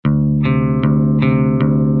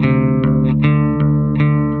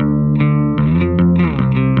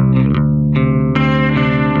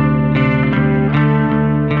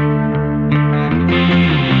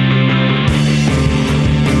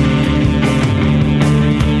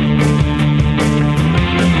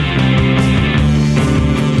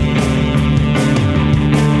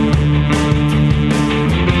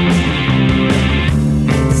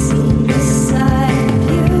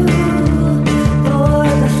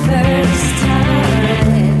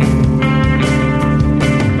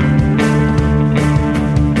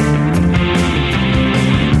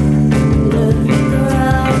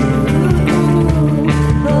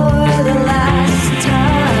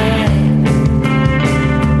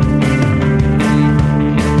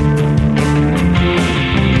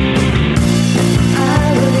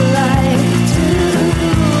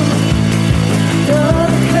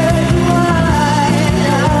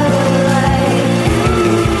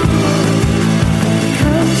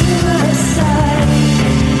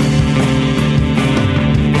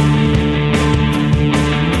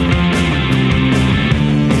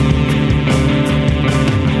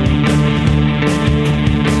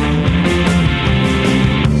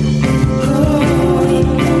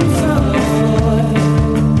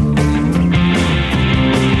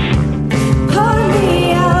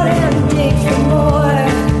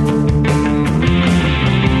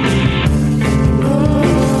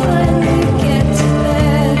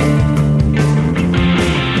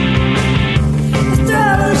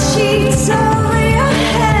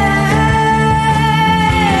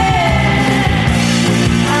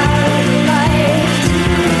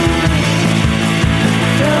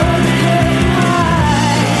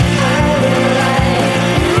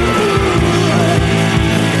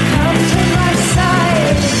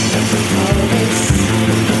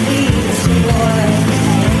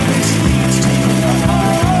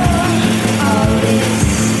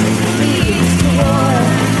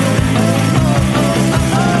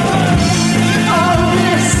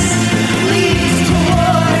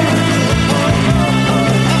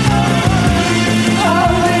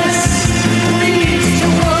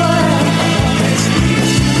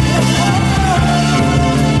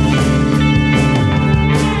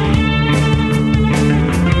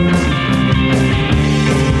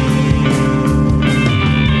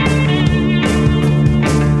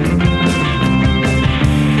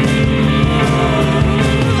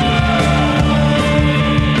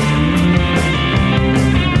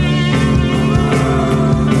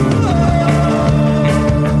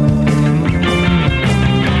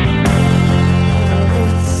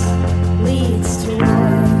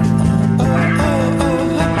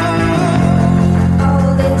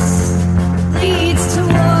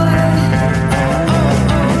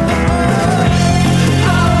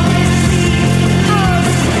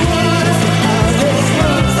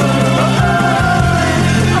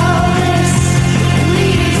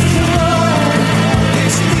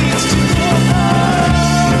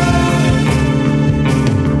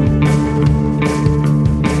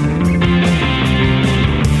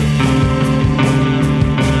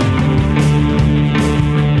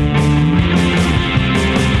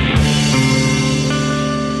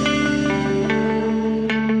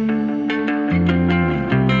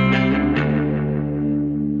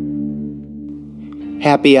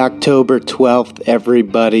Happy October 12th,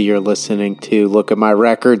 everybody. You're listening to Look at My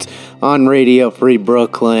Records on Radio Free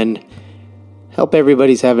Brooklyn. Hope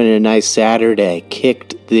everybody's having a nice Saturday.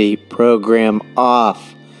 Kicked the program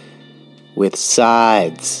off with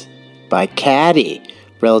Sides by Caddy,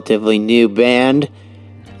 relatively new band,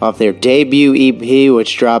 off their debut EP,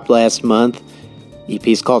 which dropped last month.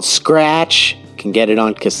 EP's called Scratch. You can get it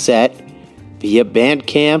on cassette via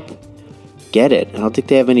Bandcamp. Get it. I don't think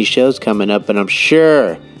they have any shows coming up, but I'm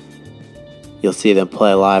sure you'll see them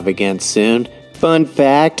play live again soon. Fun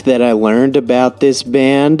fact that I learned about this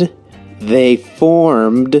band, they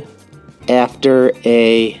formed after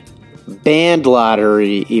a band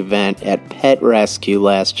lottery event at Pet Rescue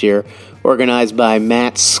last year, organized by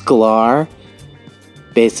Matt Sklar.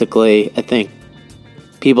 Basically, I think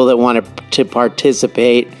people that wanted to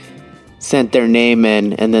participate sent their name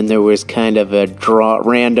in, and then there was kind of a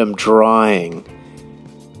random drawing,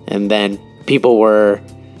 and then people were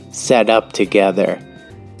set up together.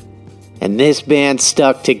 And this band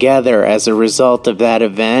stuck together as a result of that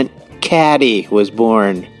event. Caddy was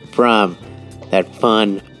born from that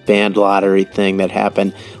fun band lottery thing that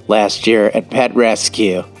happened last year at Pet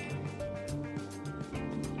Rescue.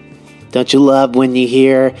 Don't you love when you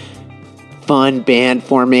hear fun band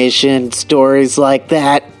formation stories like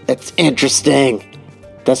that? It's interesting.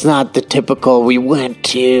 That's not the typical, we went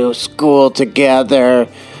to school together,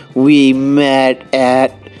 we met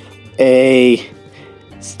at a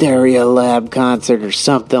Stereolab concert or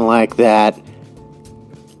something like that.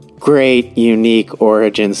 Great, unique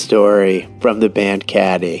origin story from the band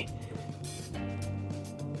Caddy.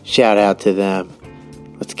 Shout out to them.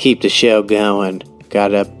 Let's keep the show going.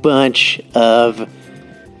 Got a bunch of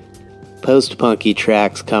post-punky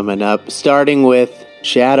tracks coming up, starting with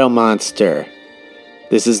Shadow Monster.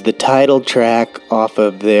 This is the title track off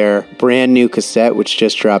of their brand new cassette, which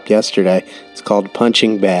just dropped yesterday. It's called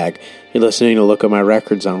Punching Bag. You're listening to Look at My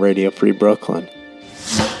Records on Radio Free Brooklyn.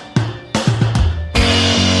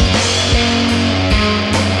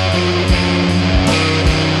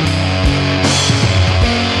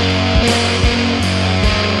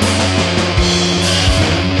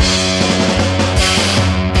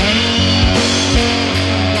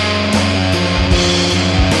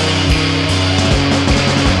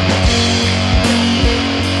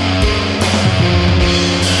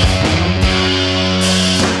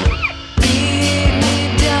 Lead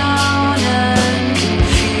me down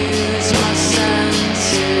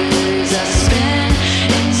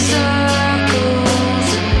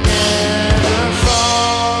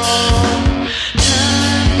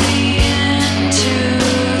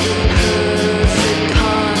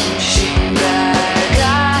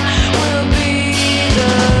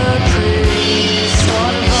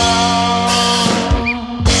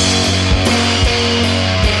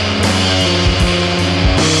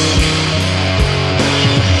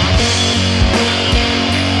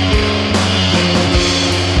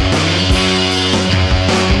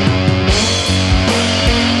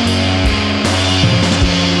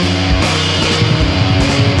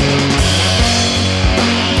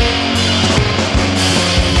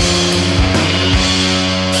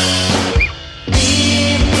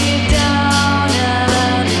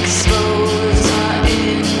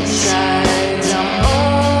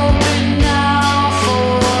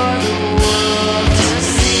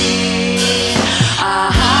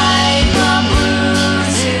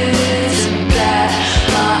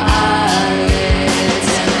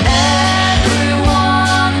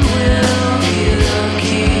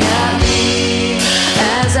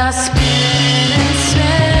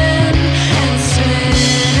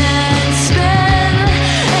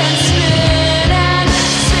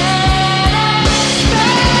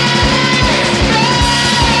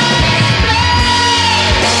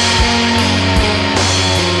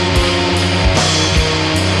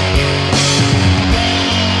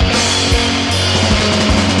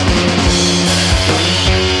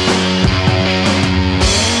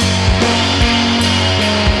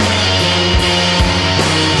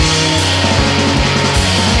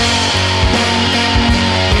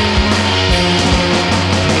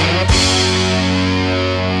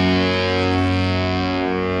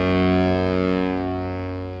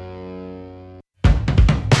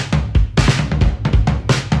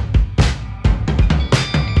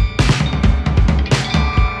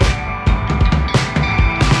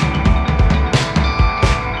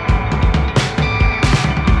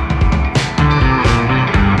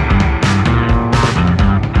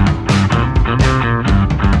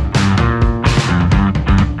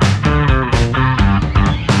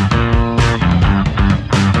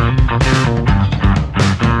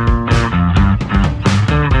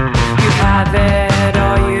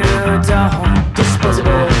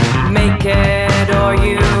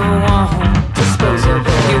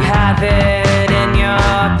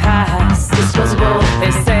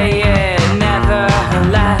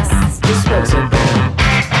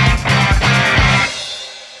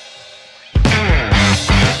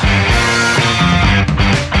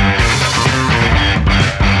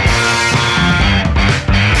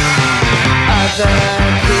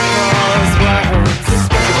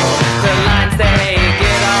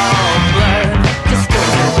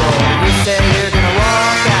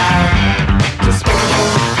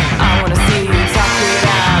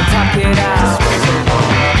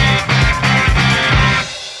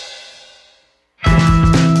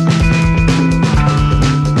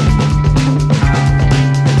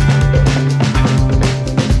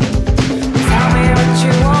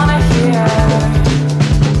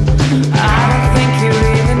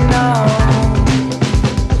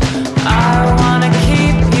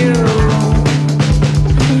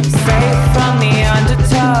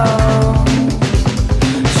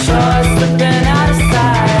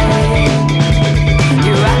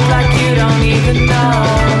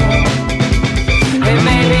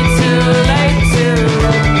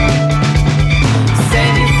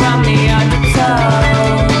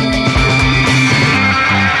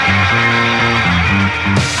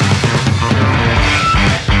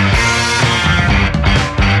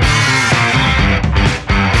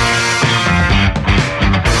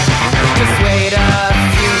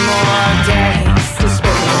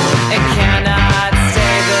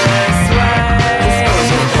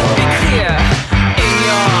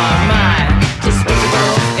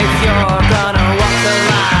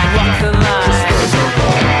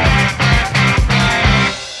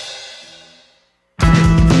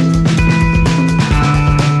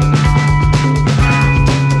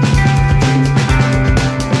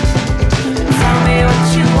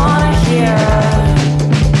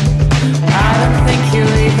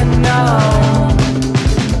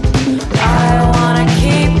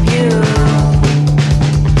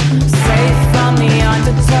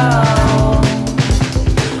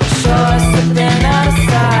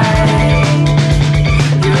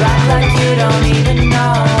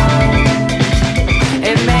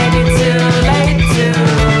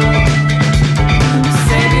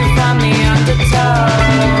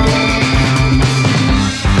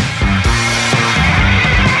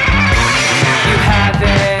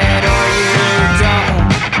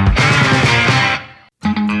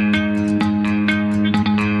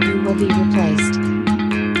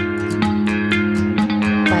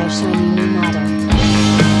shiny new model.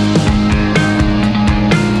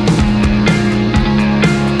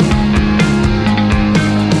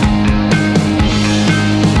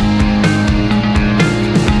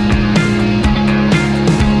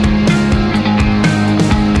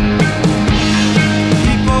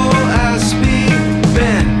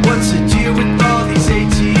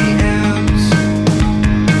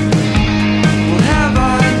 Have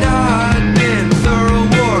I not been thorough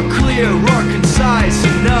or clear or concise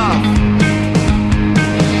enough?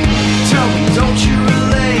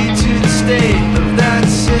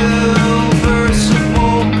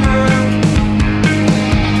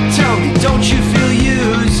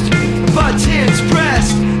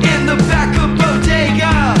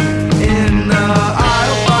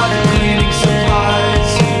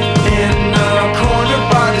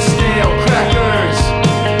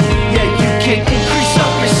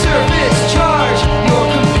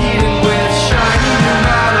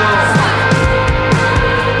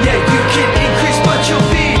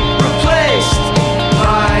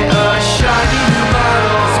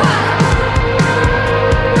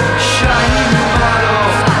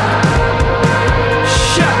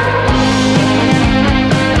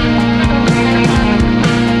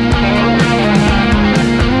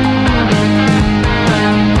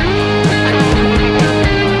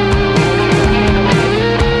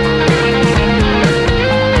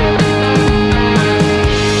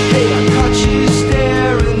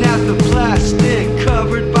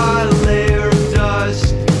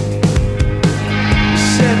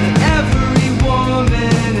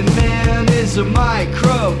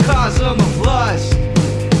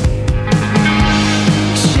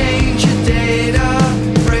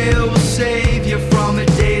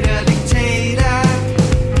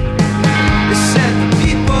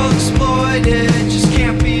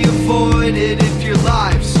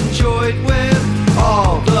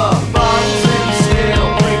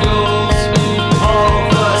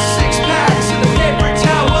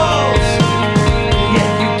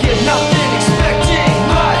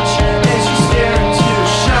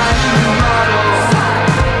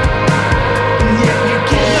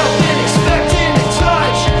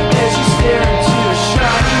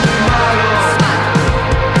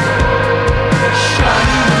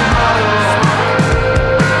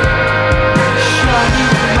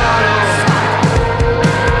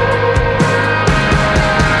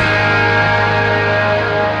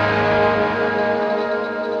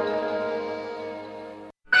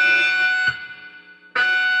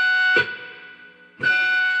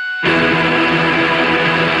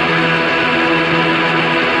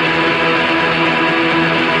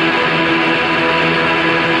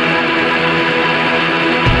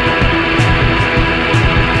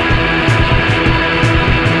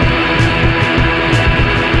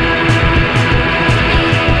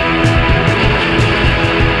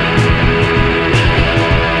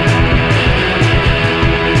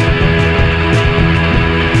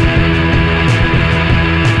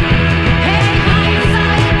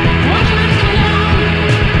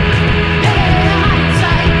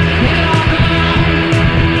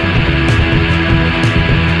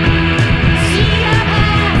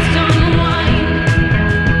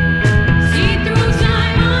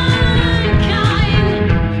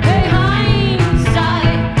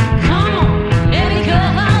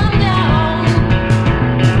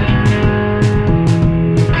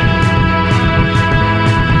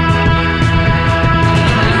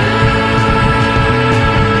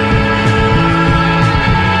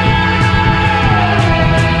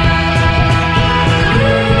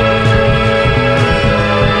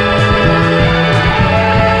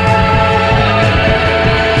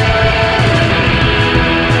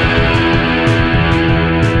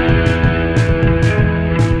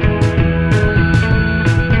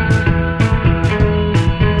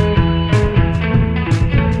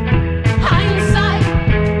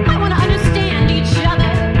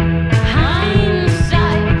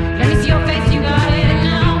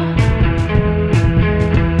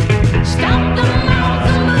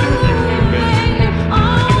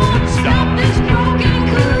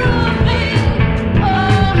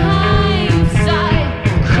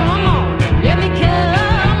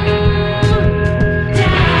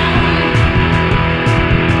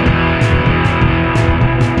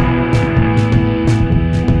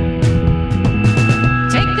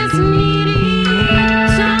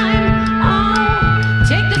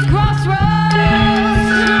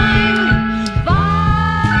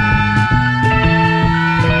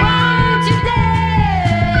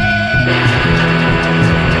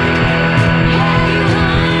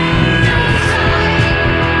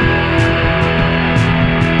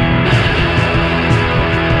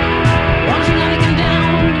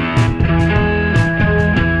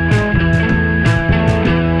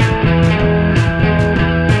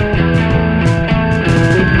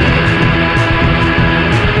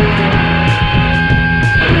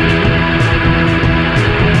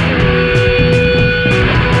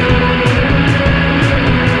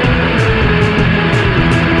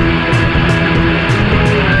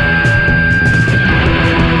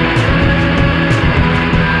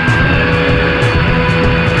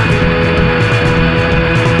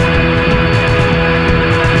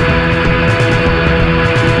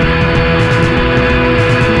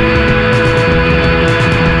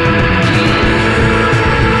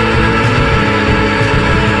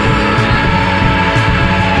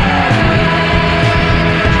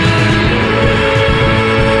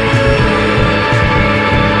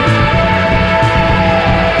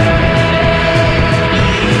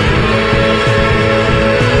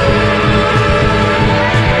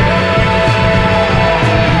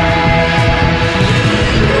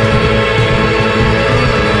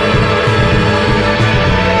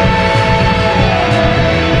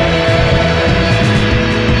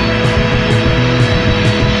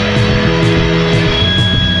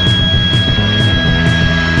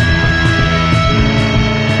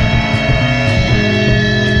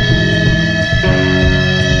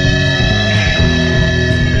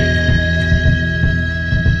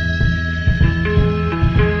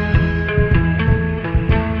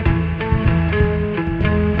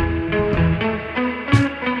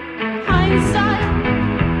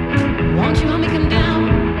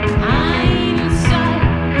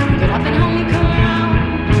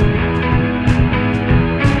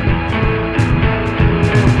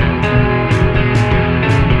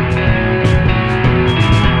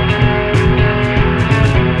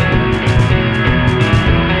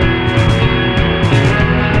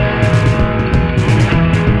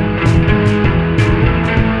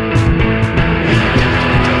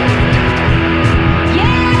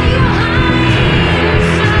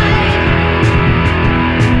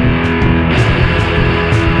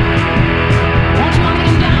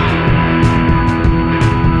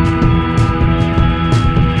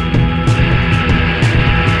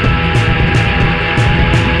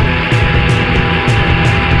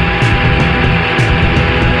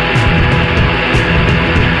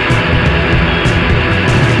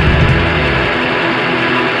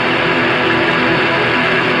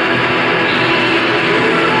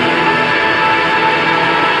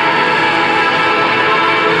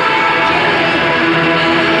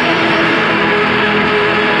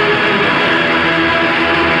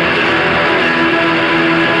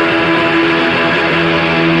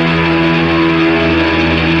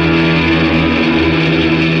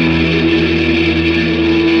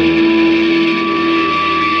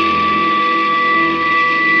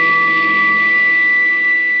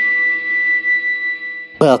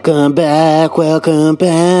 Welcome back, welcome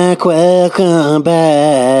back, welcome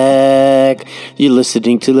back. You're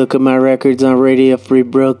listening to Look at My Records on Radio Free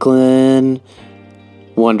Brooklyn.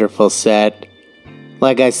 Wonderful set.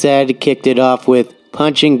 Like I said, kicked it off with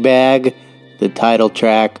Punching Bag, the title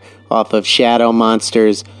track off of Shadow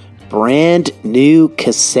Monster's brand new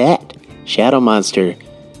cassette. Shadow Monster,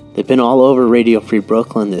 they've been all over Radio Free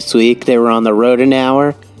Brooklyn this week. They were on the road an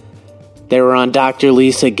hour. They were on Dr.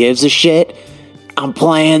 Lisa Gives a Shit. I'm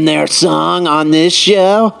playing their song on this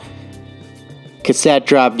show. Cassette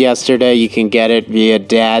dropped yesterday. You can get it via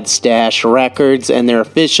Dad Stash Records, and their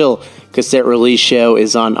official cassette release show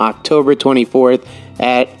is on October 24th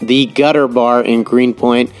at the Gutter Bar in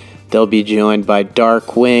Greenpoint. They'll be joined by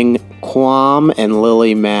Darkwing, Quam, and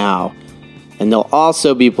Lily Mao. And they'll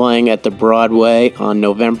also be playing at the Broadway on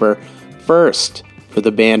November 1st for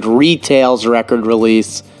the band Retail's record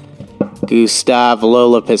release. Gustav,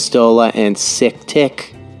 Lola Pistola, and Sick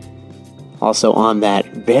Tick. Also on that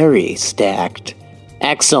very stacked,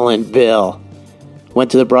 excellent bill.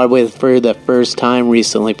 Went to the Broadway for the first time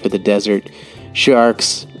recently for the Desert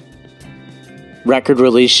Sharks record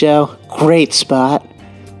release show. Great spot.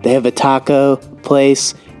 They have a taco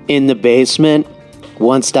place in the basement.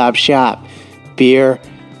 One-stop shop. Beer,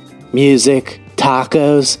 music,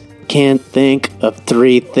 tacos. Can't think of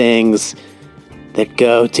three things that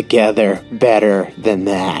go together better than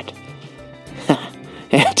that.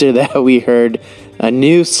 After that, we heard a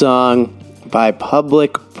new song by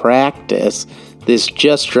Public Practice. This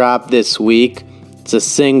just dropped this week. It's a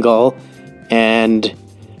single, and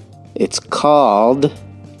it's called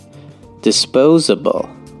Disposable.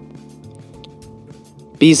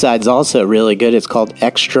 B-side's also really good. It's called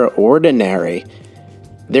Extraordinary.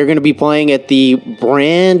 They're going to be playing at the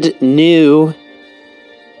brand new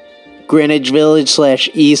Greenwich Village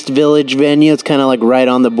 / East Village venue. It's kind of like right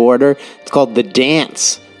on the border. It's called The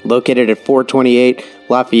Dance, located at 428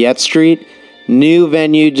 Lafayette Street. New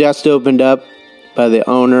venue just opened up by the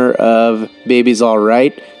owner of Baby's All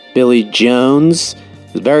Right, Billy Jones.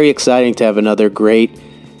 It's very exciting to have another great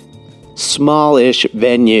smallish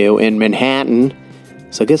venue in Manhattan.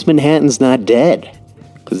 So I guess Manhattan's not dead,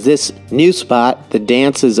 because this new spot, The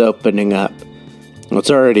Dance, is opening up. Well,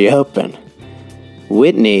 it's already open.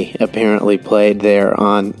 Whitney apparently played there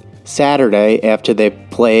on Saturday after they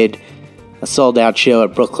played a sold-out show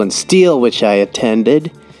at Brooklyn Steel, which I attended.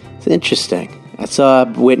 It's interesting. I saw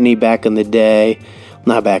Whitney back in the day.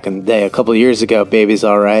 Not back in the day, a couple years ago. Baby's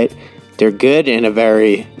All Right. They're good in a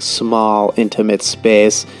very small, intimate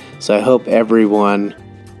space, so I hope everyone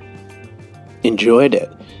enjoyed it.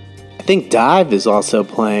 I think Dive is also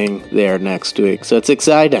playing there next week, so it's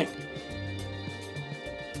exciting.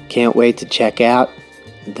 Can't wait to check out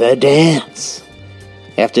The Dance.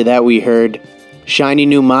 After that, we heard Shiny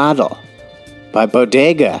New Model by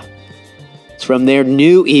Bodega. It's from their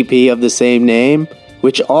new EP of the same name,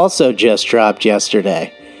 which also just dropped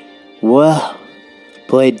yesterday. Whoa.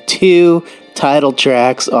 Played 2 title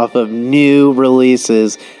tracks off of new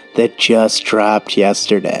releases that just dropped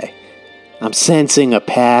yesterday. I'm sensing a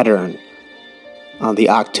pattern on the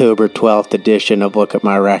October 12th edition of Look at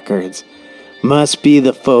My Records. Must be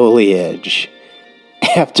the foliage.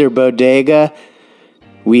 After Bodega,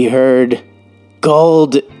 we heard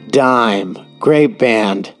Gold Dime. Great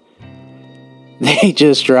band. They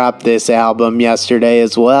just dropped this album yesterday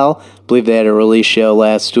as well. I believe they had a release show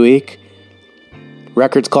last week.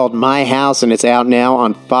 Record's called My House, and it's out now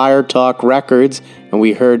on Fire Talk Records. And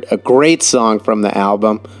we heard a great song from the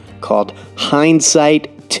album called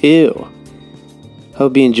Hindsight 2.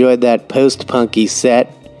 Hope you enjoyed that post-punky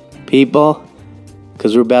set, people,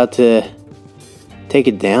 because we're about to take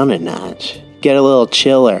it down a notch. Get a little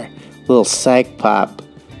chiller, a little psych pop.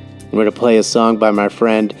 I'm going to play a song by my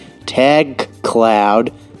friend Tag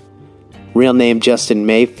Cloud, real name Justin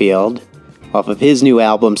Mayfield, off of his new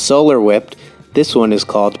album Solar Whipped. This one is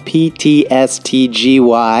called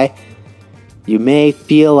PTSTGY. You may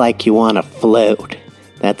feel like you want to float.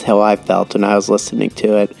 That's how I felt when I was listening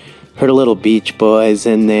to it. Heard a little Beach Boys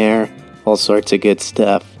in there, all sorts of good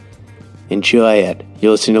stuff. Enjoy it.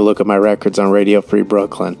 You're listening to Look at My Records on Radio Free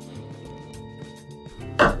Brooklyn.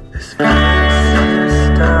 This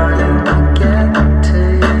starting to get to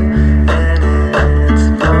you, and it's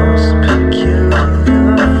most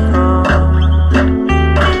peculiar form.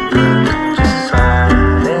 Just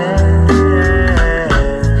silent,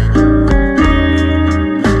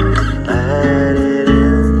 let it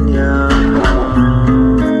in your heart.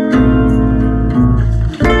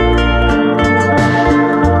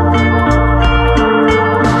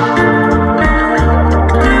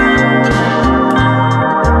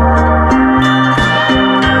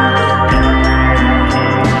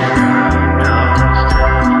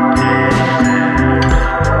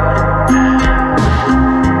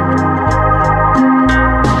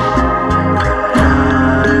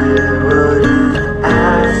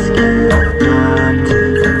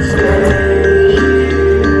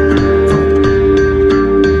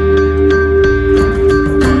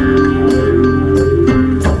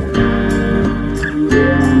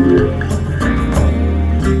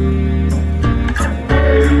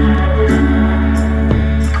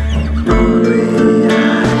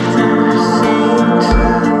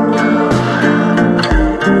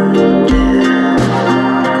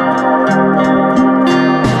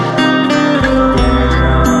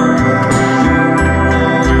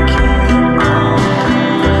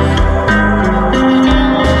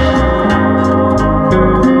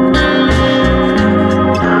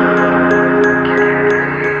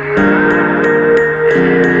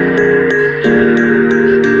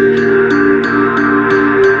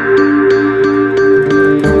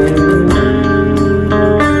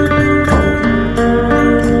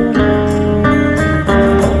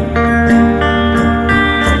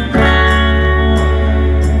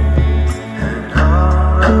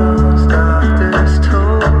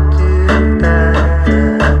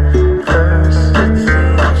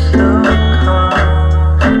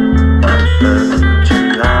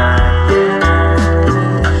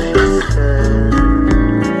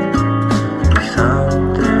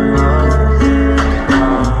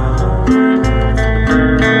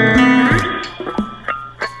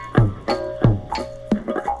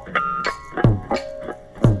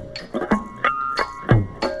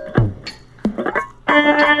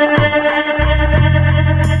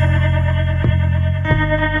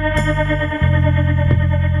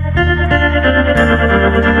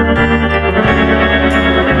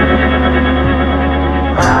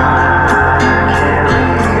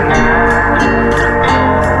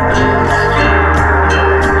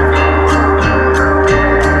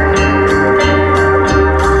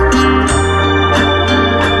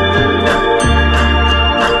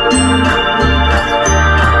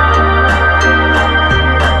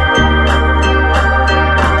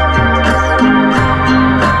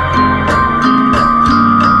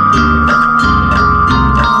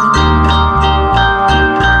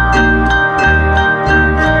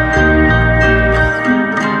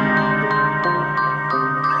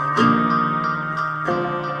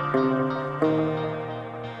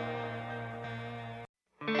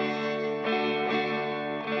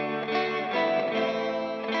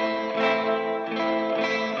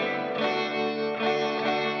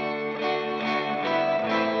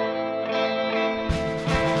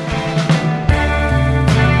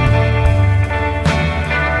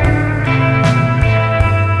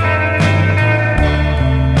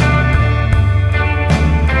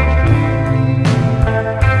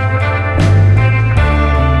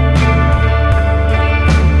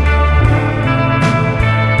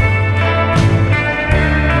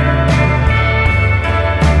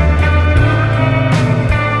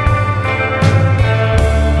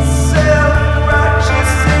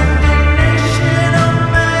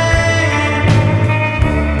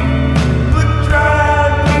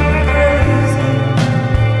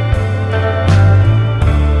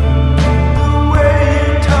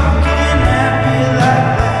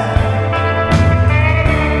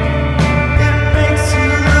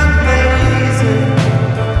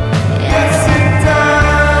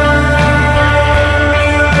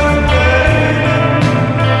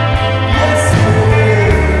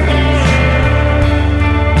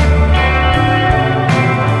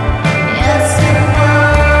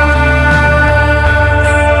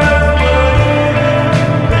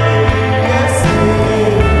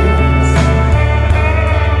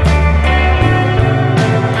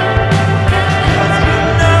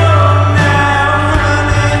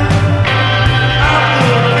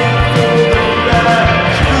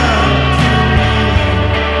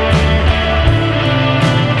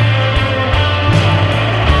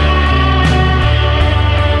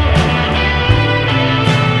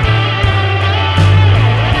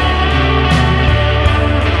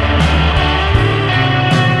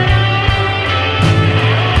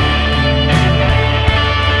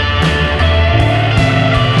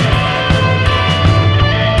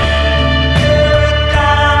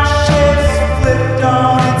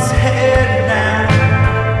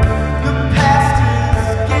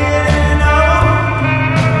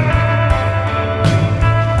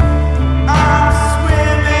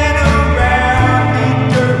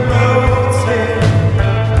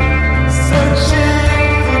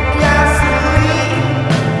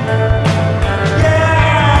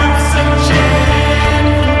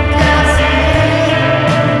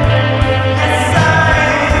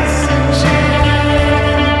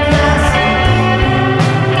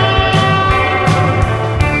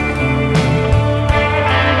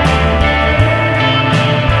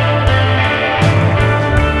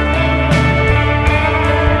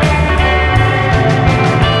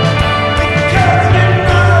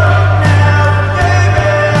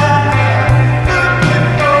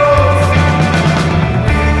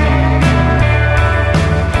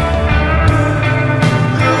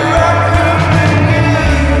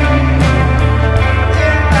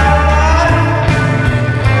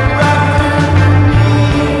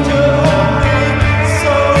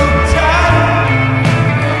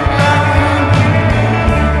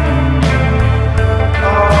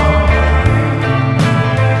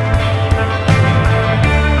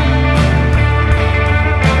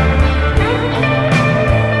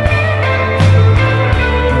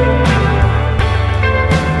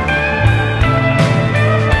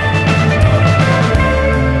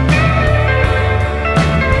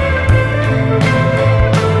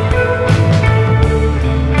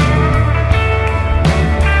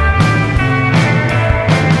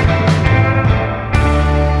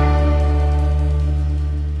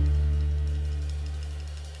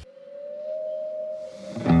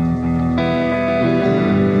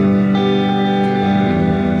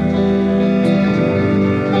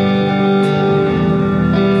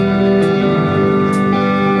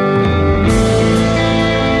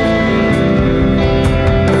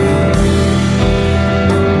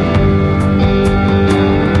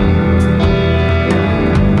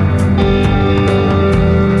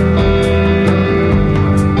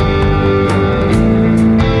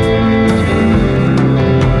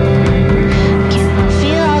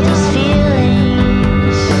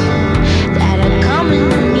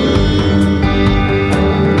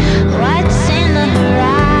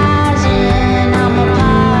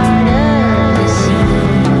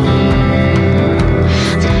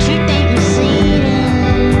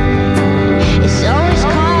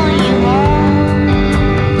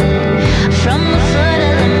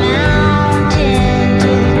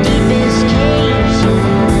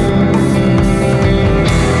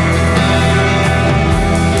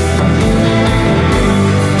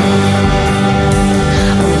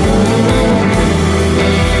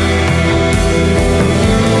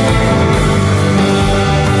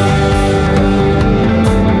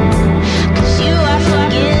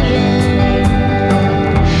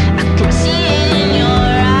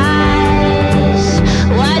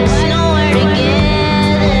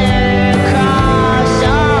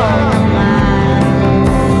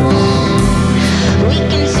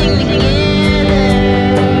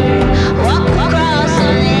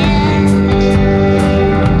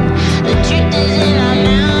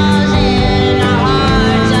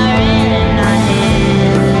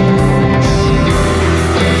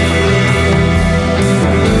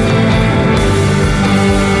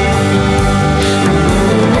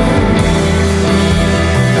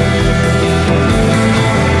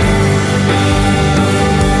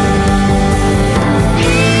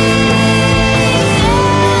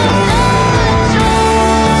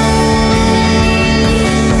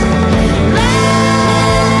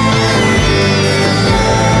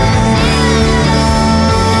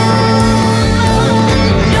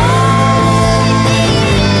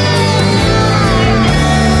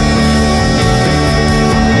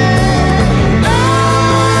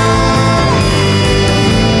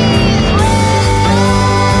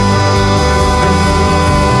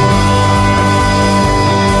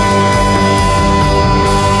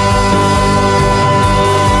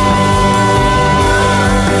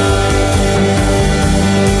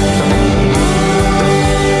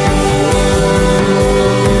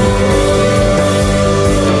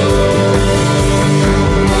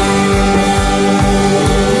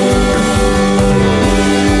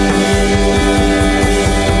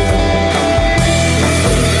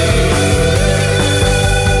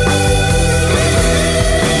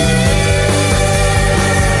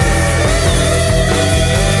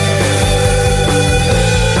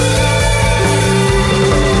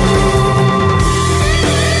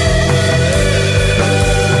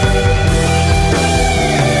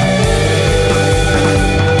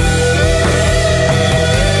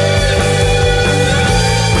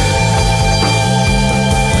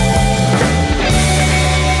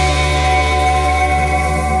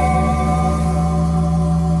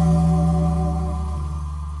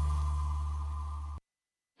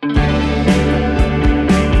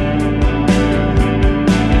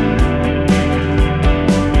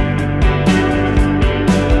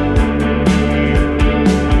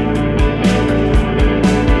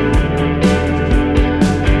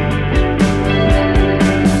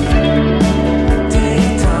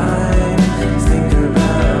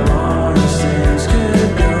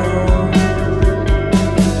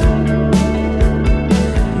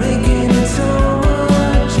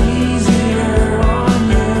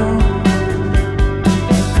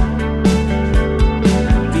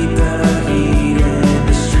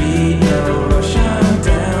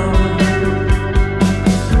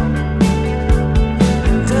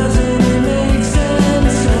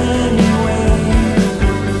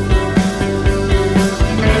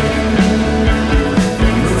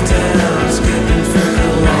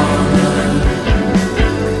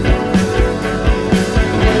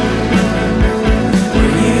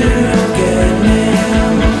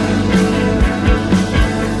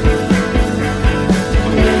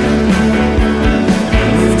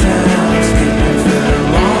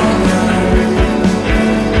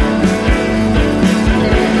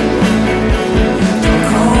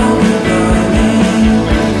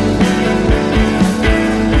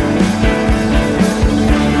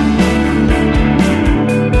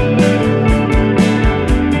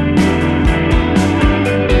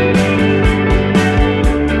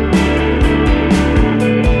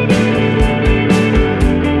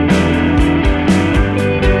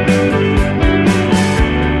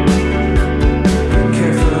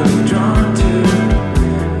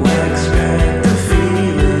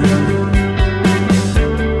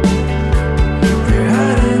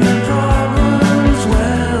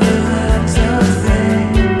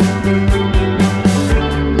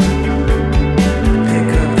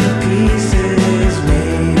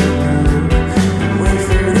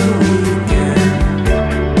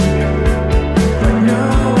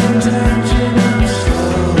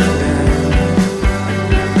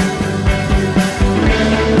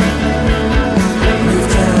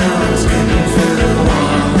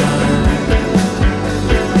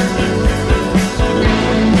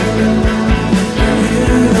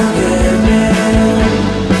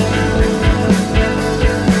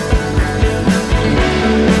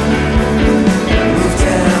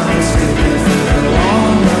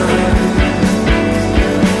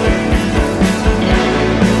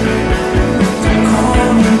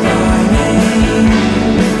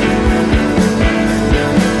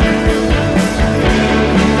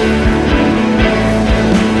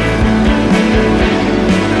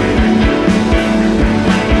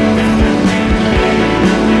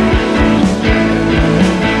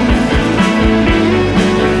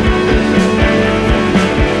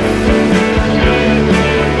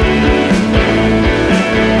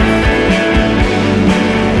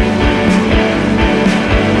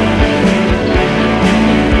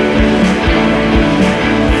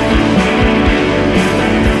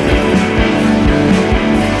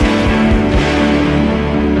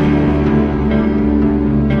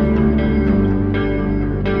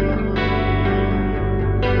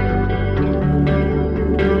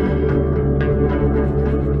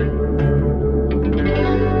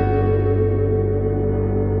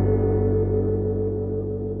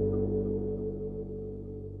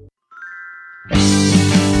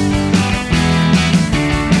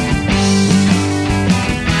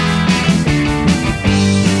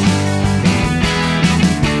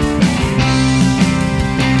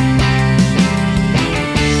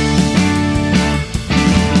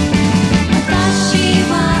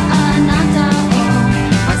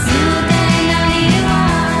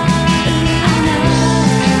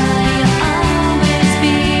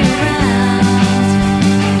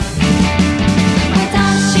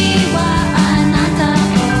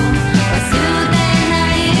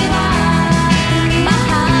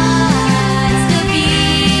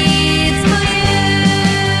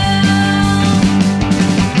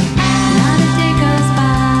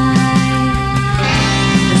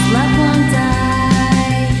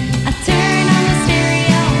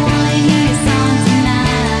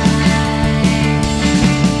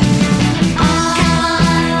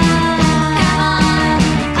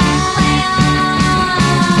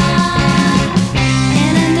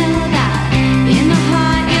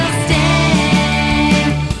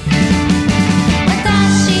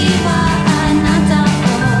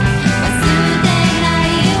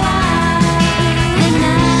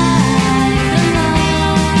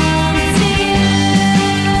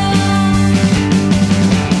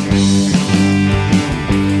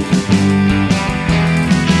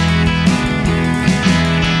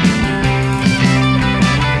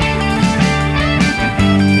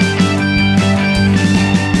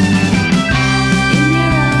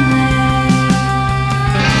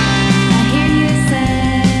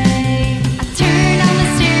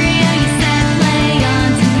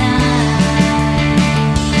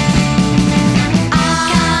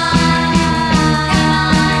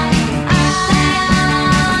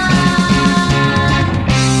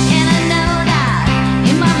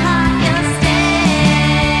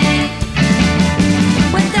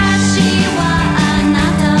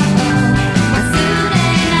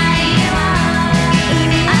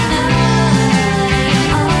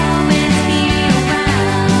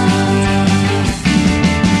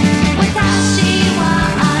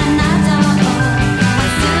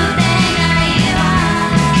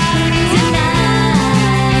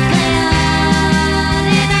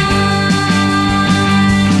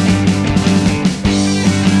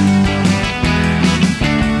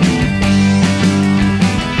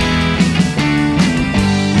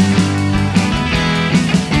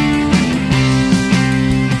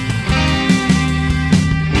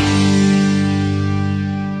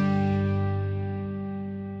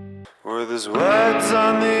 Where there's words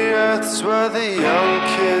on the earths where the young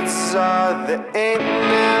kids are. They ain't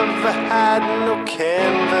never had no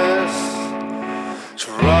canvas.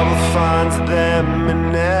 Trouble finds them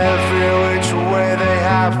in every which way. They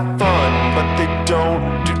have fun, but they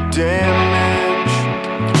don't do damage.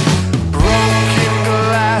 Broken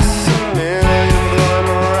glass, a million blood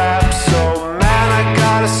raps. Oh man, I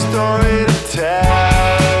got a story to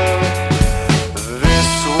tell. This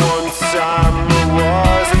one time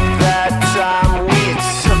was at that time we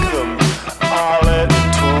took them all at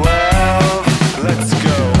 12. Let's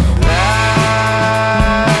go.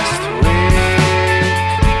 Last week,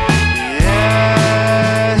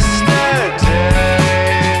 yesterday,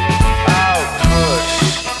 I'll push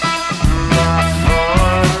my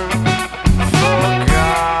fun.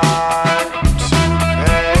 Forgot to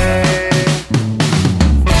pay.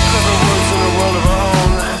 Cause the world's in a world of her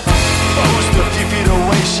own. Oh, just a few feet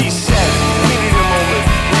away, she said, we need a moment,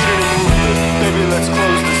 we need a movement. Baby, let's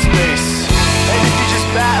close the space. And if you just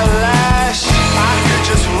bat a lash, I could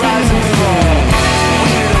just rise and fall. We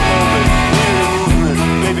need a moment, we need a movement.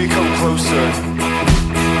 Baby, come closer.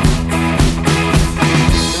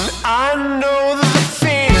 And I know there's a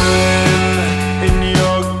feeling in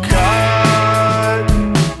your gut.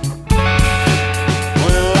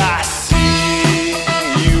 Will I see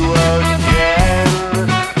you again?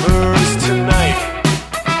 Or is tonight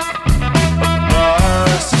a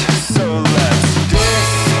bust? So let's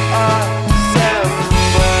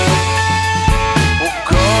disassemble. We'll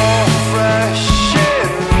go freshen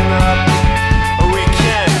up. We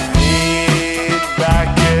can meet back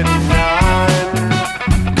at 9.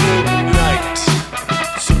 Good night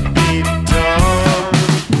to be dumb.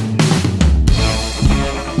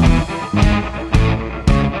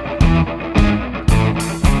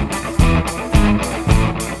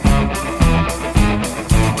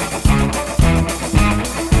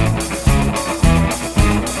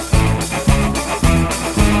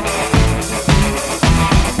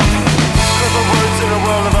 Cause the world's in a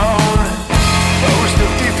world of her own. Oh, we're still a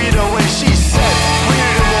few feet away, she said, we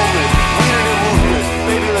need a moment, we need a movement.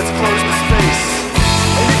 Baby, let's close the space.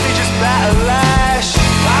 And if you just bat a lash, I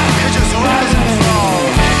could just rise and fall.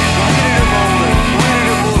 We need a moment, we need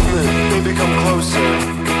a movement. Baby, come closer.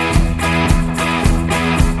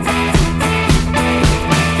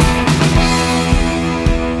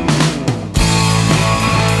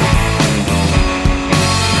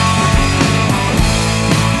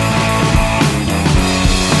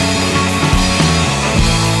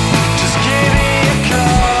 Just give me a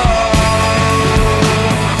call.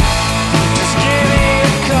 Just give me a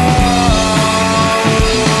call.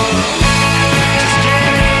 Just give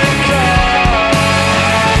me a call.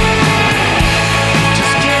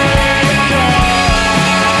 Just give me a call.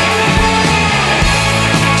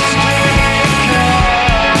 Just give me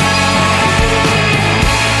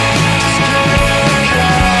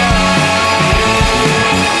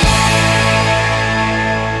a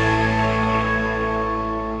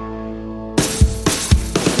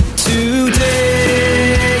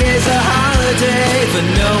Today is a holiday for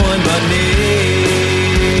no one but me,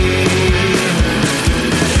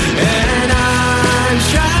 and I'm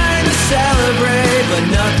trying to celebrate, but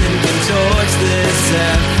nothing can torch this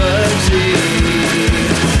effigy.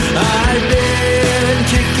 I've been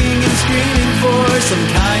kicking and screaming for some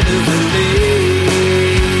kind of release.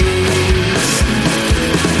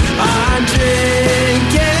 I'm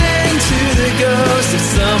drinking to the ghost of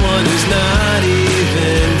someone who's not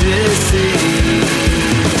even deceased.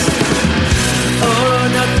 Oh,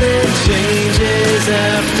 nothing changes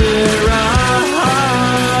after all.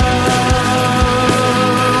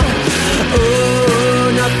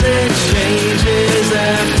 Oh, nothing changes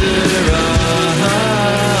after all.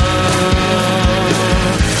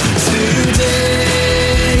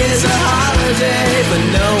 Today is a holiday for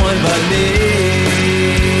no one but me.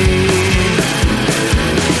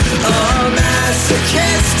 A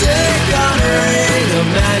masochistic honoring of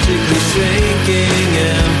magically shrinking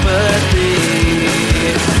empathy.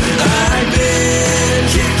 I've been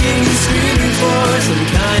kicking and screaming for some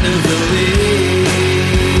kind of release.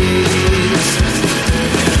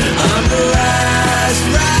 I'm the last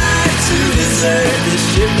ride to desert this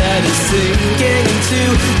ship that is sinking into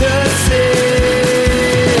the sea.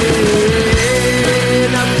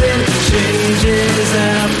 Nothing changes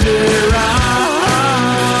after all.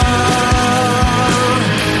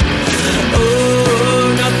 Oh,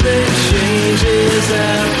 nothing changes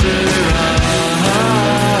after all.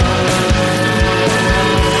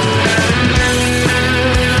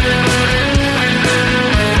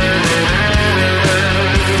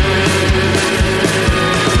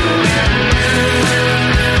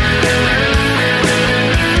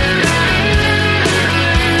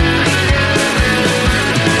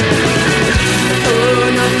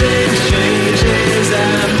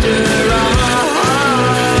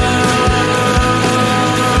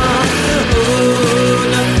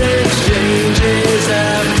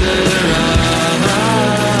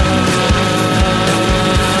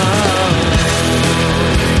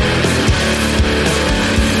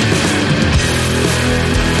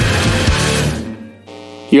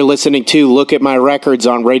 listening to Look at My Records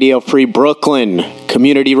on Radio Free Brooklyn,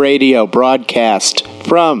 community radio broadcast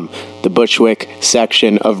from the Bushwick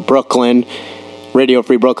section of Brooklyn. Radio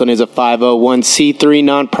Free Brooklyn is a 501c3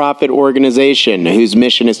 nonprofit organization whose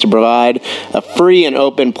mission is to provide a free and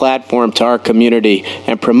open platform to our community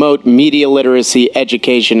and promote media literacy,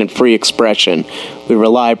 education, and free expression. We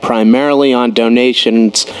rely primarily on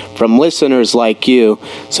donations from listeners like you,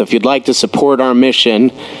 so if you'd like to support our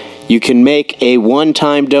mission, you can make a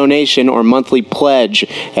one-time donation or monthly pledge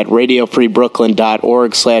at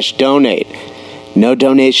radiofreebrooklyn.org/donate. No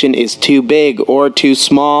donation is too big or too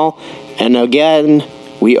small. And again,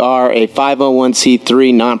 we are a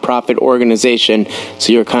 501c3 nonprofit organization,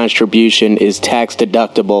 so your contribution is tax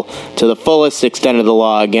deductible to the fullest extent of the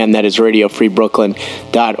law. Again, that is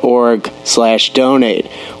radiofreebrooklyn.org/donate.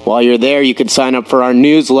 While you're there, you can sign up for our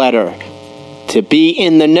newsletter to be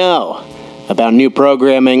in the know about new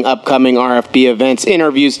programming, upcoming RFB events,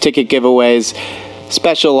 interviews, ticket giveaways,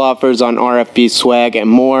 special offers on RFB swag, and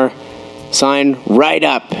more. Sign right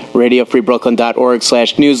up,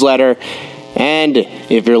 radiofreebrooklyn.org/newsletter. And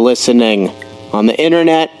if you're listening on the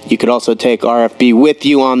internet, you could also take RFB with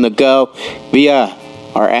you on the go via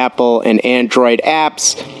our Apple and Android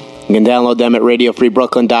apps. You can download them at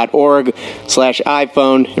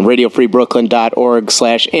radiofreebrooklyn.org/iPhone and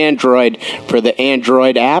radiofreebrooklyn.org/Android for the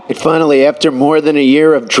Android app. And finally, after more than a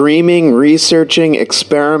year of dreaming, researching,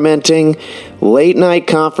 experimenting, late-night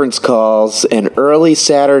conference calls, and early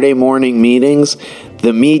Saturday morning meetings,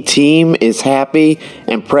 the Me team is happy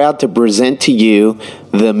and proud to present to you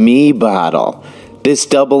the Me Bottle. This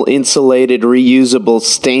double-insulated, reusable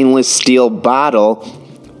stainless steel bottle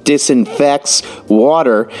disinfects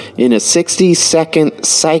water in a 60-second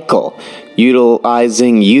cycle,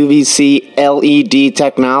 utilizing UVC LED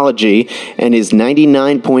technology, and is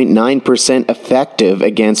 99.9% effective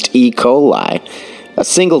against E. coli. A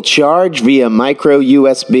single charge via micro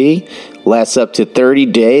USB lasts up to 30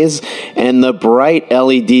 days, and the bright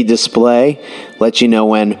LED display lets you know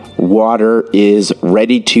when water is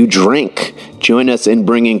ready to drink. Join us in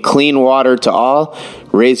bringing clean water to all.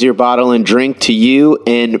 Raise your bottle and drink to you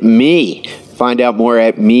and me. Find out more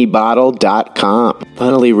at mebottle.com.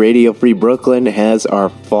 Finally, Radio Free Brooklyn has our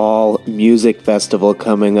Fall Music Festival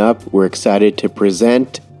coming up. We're excited to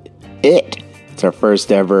present it. It's our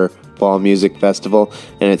first ever Fall Music Festival,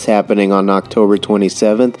 and it's happening on October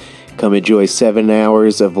 27th. Come enjoy 7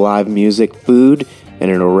 hours of live music, food,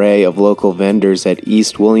 and an array of local vendors at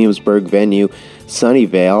East Williamsburg venue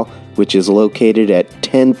Sunnyvale, which is located at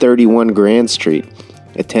 1031 Grand Street.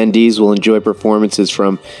 Attendees will enjoy performances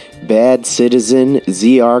from Bad Citizen,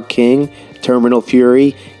 ZR King, Terminal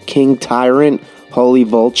Fury, King Tyrant, Holy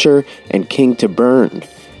Vulture, and King to Burn.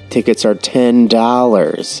 Tickets are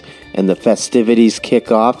 $10, and the festivities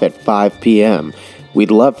kick off at 5 p.m.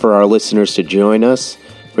 We'd love for our listeners to join us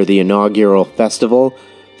for the inaugural festival.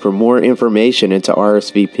 For more information into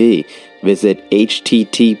RSVP, visit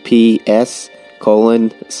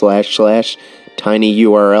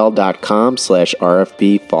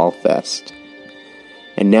https://tinyurl.com/RFB Fall Fest.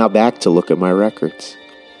 And now back to Look at My Records.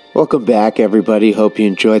 Welcome back, everybody. Hope you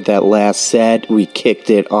enjoyed that last set. We kicked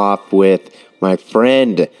it off with my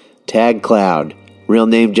friend, Tag Cloud, real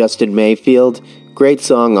name Justin Mayfield. Great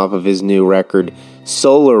song off of his new record,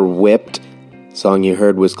 Solar Whipped. Song you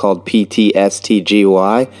heard was called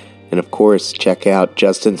PTSTGY. And of course, check out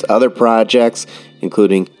Justin's other projects,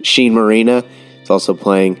 including Sheen Marina. He's also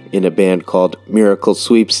playing in a band called Miracle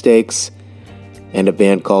Sweepstakes and a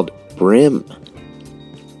band called Brim.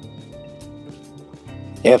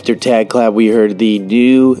 After Tag Cloud, we heard the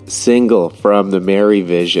new single from the Mary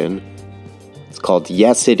Vision. It's called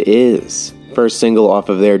Yes It Is. First single off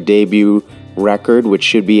of their debut record, which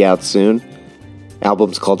should be out soon.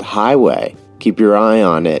 Album's called Highway. Keep your eye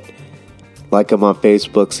on it. Like them on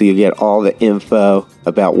Facebook so you get all the info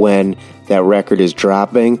about when that record is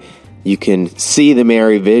dropping. You can see the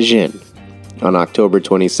Mary Vision on October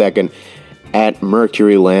 22nd at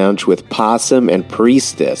Mercury Lounge with Possum and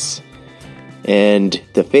Priestess. And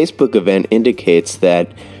the Facebook event indicates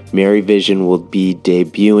that Mary Vision will be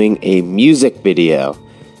debuting a music video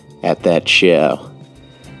at that show.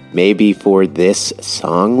 Maybe for this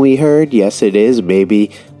song we heard, yes it is,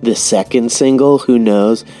 maybe the second single, who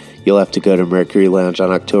knows? You'll have to go to Mercury Lounge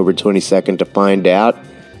on October 22nd to find out.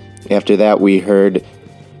 After that, we heard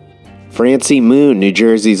Francie Moon, New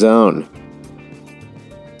Jersey's own.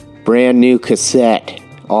 Brand new cassette,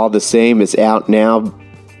 All the Same, is out now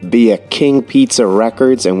via King Pizza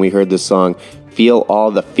Records, and we heard the song Feel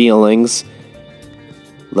All the Feelings.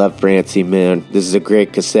 Love Francie Moon. This is a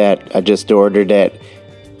great cassette. I just ordered it.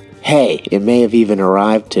 Hey, it may have even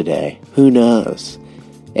arrived today. Who knows?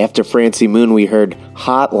 After Francie Moon, we heard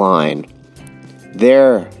Hotline,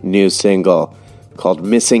 their new single called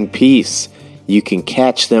Missing Piece. You can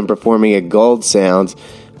catch them performing at Gold Sounds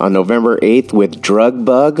on November 8th with Drug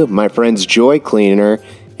Bug, My Friend's Joy Cleaner,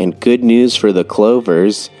 and Good News for the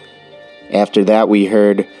Clovers. After that, we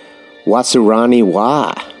heard Wasurani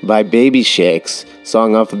Wa by Baby Shakes,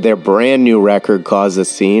 song off of their brand new record, Cause a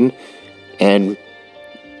Scene. And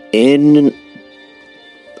in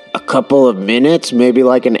a couple of minutes, maybe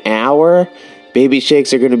like an hour, Baby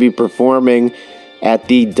Shakes are going to be performing at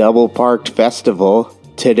the Double Parked Festival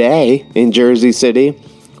today in Jersey City,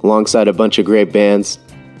 alongside a bunch of great bands,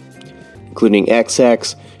 including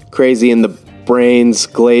XX, Crazy in the Brains,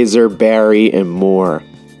 Glazer, Barry, and more.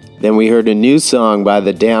 Then we heard a new song by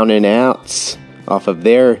the Down and Outs off of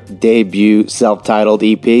their debut self-titled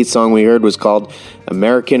EP. Song we heard was called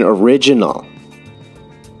American Original.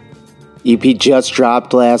 EP just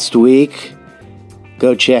dropped last week.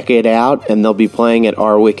 Go check it out, and they'll be playing at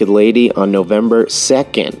Our Wicked Lady on November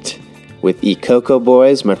 2nd with E-Coco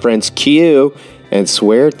Boys, My Friends Q, and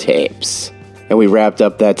Swear Tapes. And we wrapped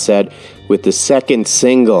up that set with the second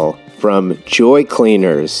single from Joy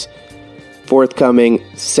Cleaners' forthcoming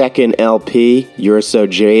second LP, You're So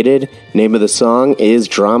Jaded. Name of the song is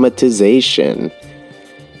Dramatization.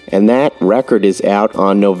 And that record is out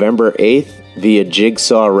on November 8th via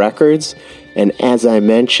Jigsaw Records. And as I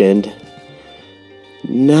mentioned,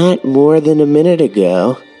 not more than a minute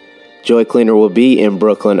ago, Joy Cleaner will be in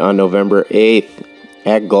Brooklyn on November 8th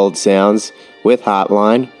at Gold Sounds with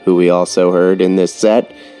Hotline, who we also heard in this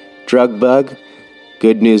set, Drug Bug,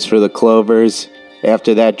 Good News for the Clovers.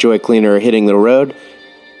 After that, Joy Cleaner are hitting the road.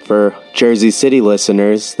 For Jersey City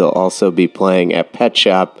listeners, they'll also be playing at Pet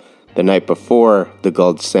Shop the night before the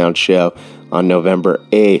Gold Sound show on November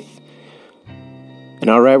 8th. And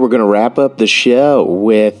alright, we're going to wrap up the show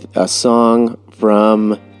with a song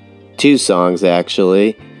from, two songs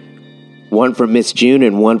actually, one from Miss June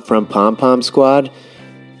and one from Pom Pom Squad.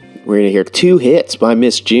 We're going to hear two hits by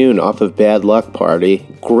Miss June off of Bad Luck Party.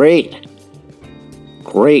 Great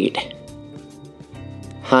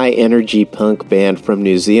high energy punk band from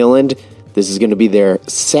New Zealand. This is going to be their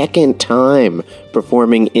second time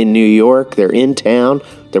performing in New York. They're in town.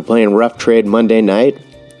 They're playing Rough Trade Monday night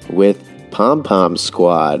with Pom Pom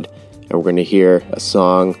Squad. And we're going to hear a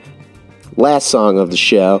song, last song of the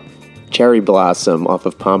show, Cherry Blossom off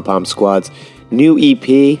of Pom Pom Squad's new EP.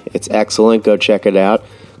 It's excellent. Go check it out.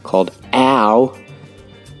 Called Ow.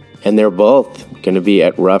 And they're both going to be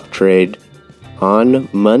at Rough Trade on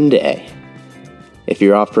Monday. If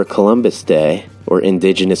you're off for Columbus Day or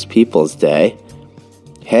Indigenous Peoples Day,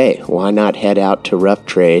 hey, why not head out to Rough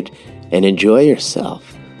Trade and enjoy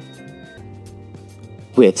yourself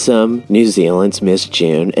with some New Zealand's Miss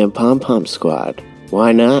June and Pom Pom Squad?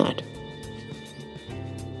 Why not?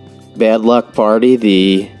 Bad Luck Party,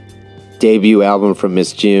 the debut album from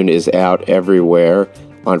Miss June, is out everywhere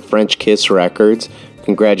on French Kiss Records.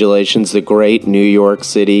 Congratulations, the great New York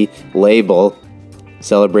City label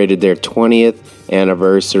celebrated their 20th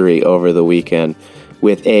anniversary over the weekend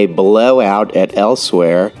with a blowout at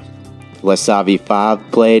Elsewhere. La Savi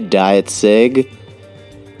Fav played, Diet Sig.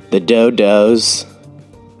 The Dodos,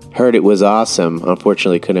 heard it was awesome.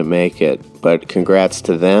 Unfortunately couldn't make it, but congrats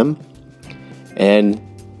to them. And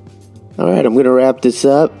alright, I'm going to wrap this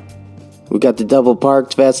up. We got the Double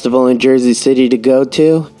Parked Festival in Jersey City to go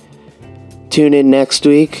to. Tune in next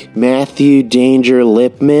week. Matthew Danger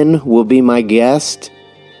Lipman will be my guest.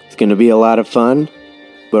 It's going to be a lot of fun.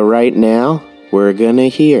 But right now, we're going to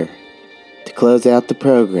hear, to close out the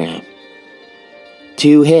program,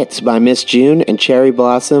 two hits by Miss June and Cherry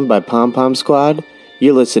Blossom by Pom Pom Squad.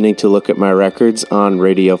 You're listening to Look at My Records on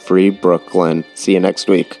Radio Free Brooklyn. See you next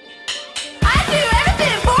week.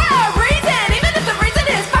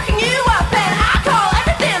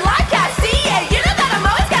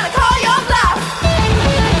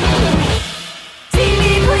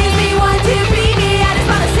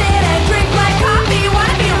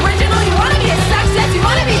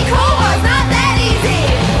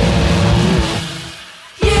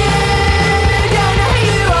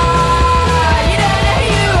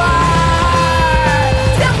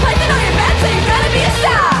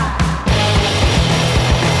 Stop!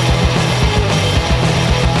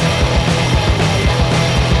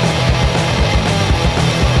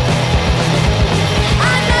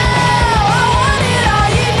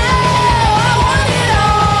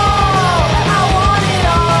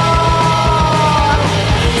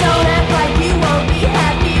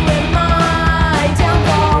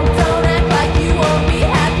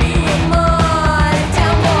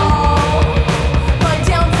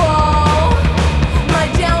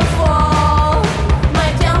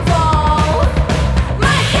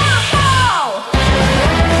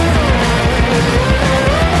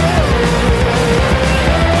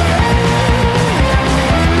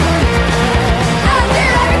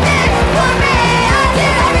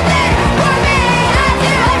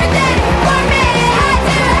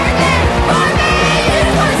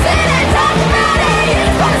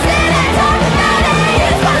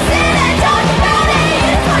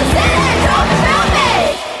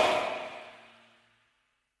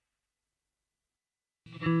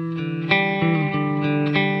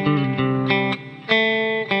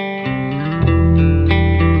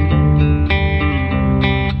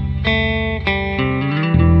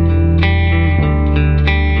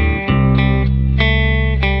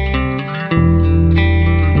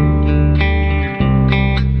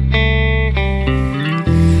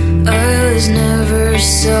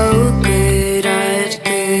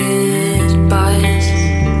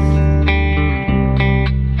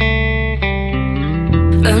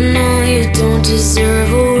 I know you don't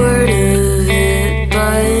deserve a word of it,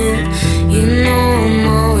 but you know I'm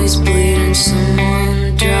always bleeding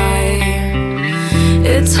someone dry.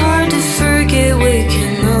 It's hard to forget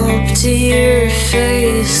waking up to your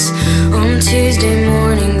face on Tuesday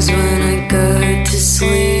mornings when I go to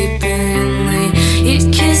sleep in late.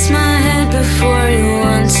 You'd kiss my head before you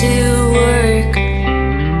went to work,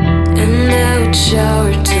 and I would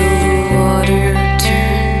shower till the water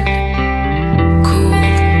turned cold.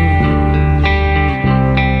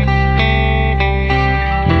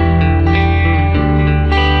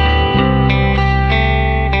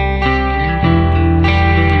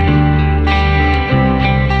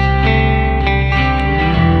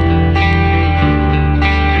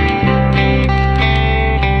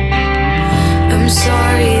 I'm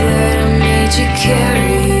sorry that I made you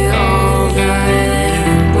carry all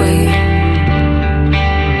that weight.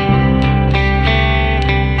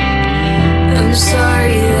 I'm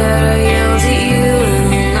sorry that I yelled at you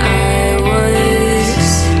when I was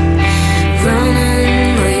running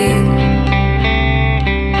late.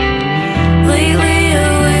 Lately I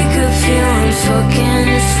wake up feeling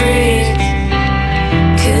fucking freak,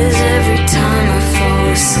 'cause every time I fall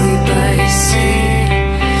asleep I see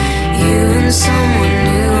you and someone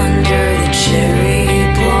new under the cherry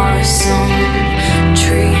blossom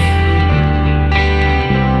tree.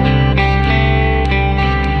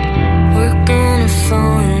 We're gonna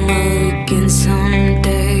fall in love again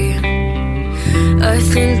someday. I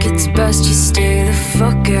think it's best you stay the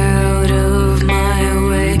fuck out of my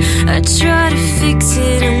way. I try to fix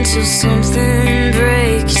it until something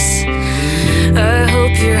breaks. I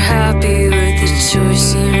hope you're happy with the choice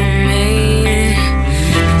you made.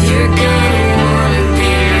 You're gonna wanna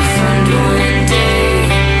be my friend one day.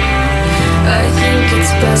 I think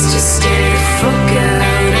it's best to stay the fuck out